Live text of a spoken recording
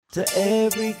To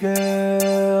every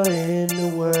girl in the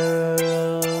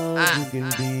world, you can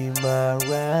be my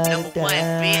ride or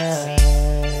die.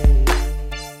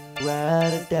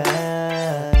 Ride or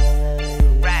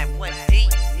die. Ride one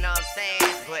deep, you know what I'm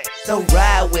saying? But so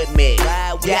ride with me.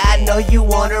 Yeah, I know you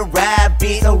wanna ride,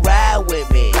 bitch. So ride with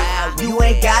me. You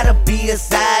ain't gotta be a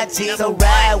side chick. So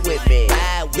ride with me.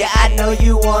 Yeah, I know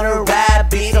you wanna ride,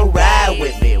 bitch. So ride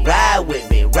with me. Ride with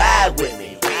me. Ride with me.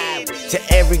 To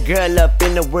every girl up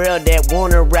in the world that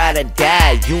wanna ride or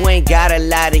die, you ain't gotta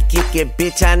lie to kick it,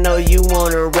 bitch. I know you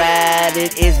wanna ride.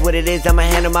 It is what it is. I'ma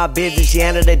handle my business. She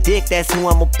handle the dick. That's who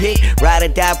I'ma pick. Ride or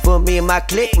die for me and my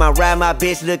clique. My ride, my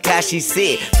bitch. Look how she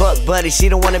sit. Fuck buddy, she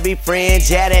don't wanna be friends.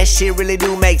 Yeah, that shit really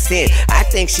do make sense. I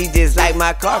think she just like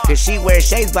my car, cause she wears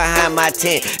shades behind my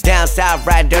tent. Down south,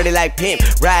 ride dirty like pimp.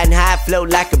 Riding high, float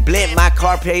like a blimp. My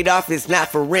car paid off, it's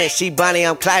not for rent. She Bonnie,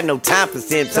 I'm Clyde, no time for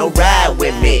simp. So ride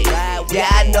with me. Yeah,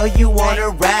 I know you wanna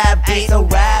ride, bitch, so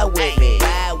ride with me.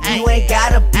 You ain't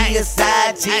gotta be a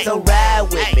side chick, so ride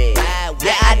with me.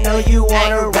 Yeah, I know you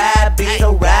wanna ride, bitch,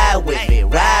 so ride with me.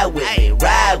 Ride with me,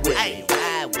 ride with me.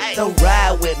 So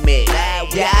ride with me.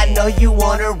 Yeah, I know you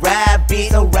wanna ride,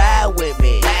 bitch, so ride with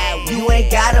me. You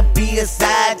ain't gotta be a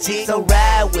side chick, so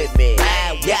ride with me.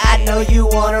 Yeah, I know you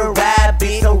wanna ride,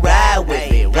 bitch, so ride with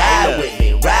me. Ride with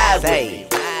me, ride with me.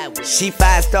 She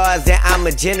 5 stars and I'm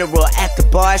a general. At the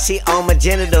bar, she on my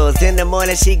genitals. In the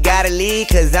morning, she gotta leave,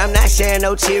 cause I'm not sharing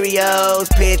no Cheerios.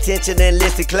 Pay attention and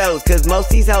listen close, cause most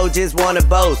these hoes just wanna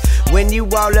boast. When you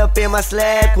all up in my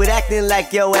slab, quit acting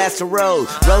like your ass a rose.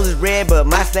 Rose is red, but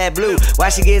my slab blue. Why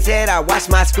she gets head, I watch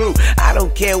my screw. I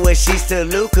don't care what she still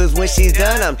do, cause when she's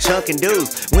done, I'm chunking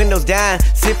dudes. Windows down,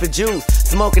 sipping juice.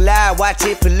 Smoking loud, watch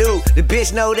it pollute. The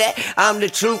bitch know that I'm the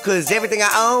truth, cause everything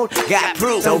I own got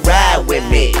proof. So ride with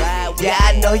me. Yeah,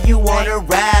 I know you wanna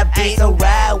ride, bitch, so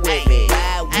ride with me.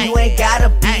 You ain't gotta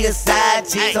be a side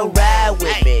chick, so ride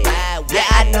with me. Yeah,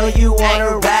 I know you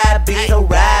wanna ride, bitch, so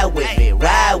ride with me.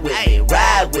 Ride with me,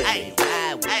 ride with me.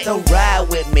 So ride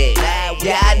with me.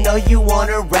 Yeah, I know you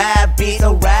wanna ride, bitch,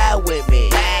 so ride with me.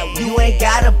 You ain't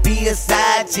gotta be a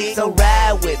side chick, so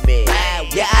ride with me.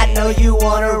 Yeah, I know you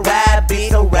wanna ride, bitch,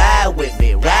 so ride with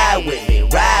me. Ride with me,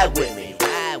 ride with me.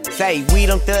 Say, we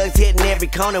them thugs hitting every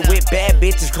corner with bad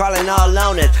bitches crawling all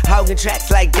on us. Hogging tracks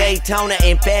like Daytona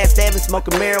and Fast 7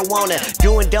 smoking marijuana.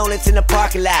 Doing donuts in the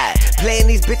parking lot. Playing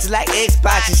these bitches like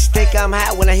Xbox. You should think I'm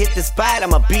hot when I hit the spot.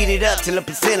 I'ma beat it up till a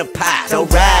percent of pop. So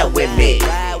ride with me.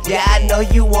 Yeah, I know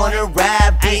you wanna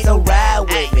ride, bitch, so ride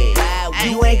with me.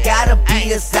 You ain't gotta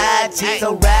be a side chick,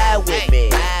 so ride with me.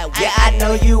 Yeah, I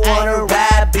know you wanna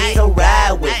ride, bitch, so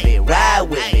ride with me. Ride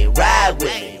with me, ride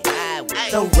with me.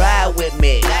 So ride with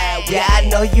me. Yeah, I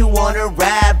know you wanna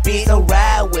ride, bitch, so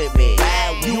ride with me.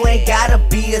 You ain't gotta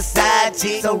be a side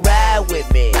chick, so ride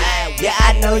with me. Yeah,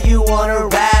 I know you wanna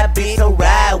ride, bitch, so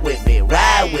ride with me.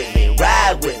 Ride with me,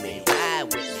 ride with me.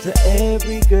 To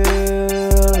every girl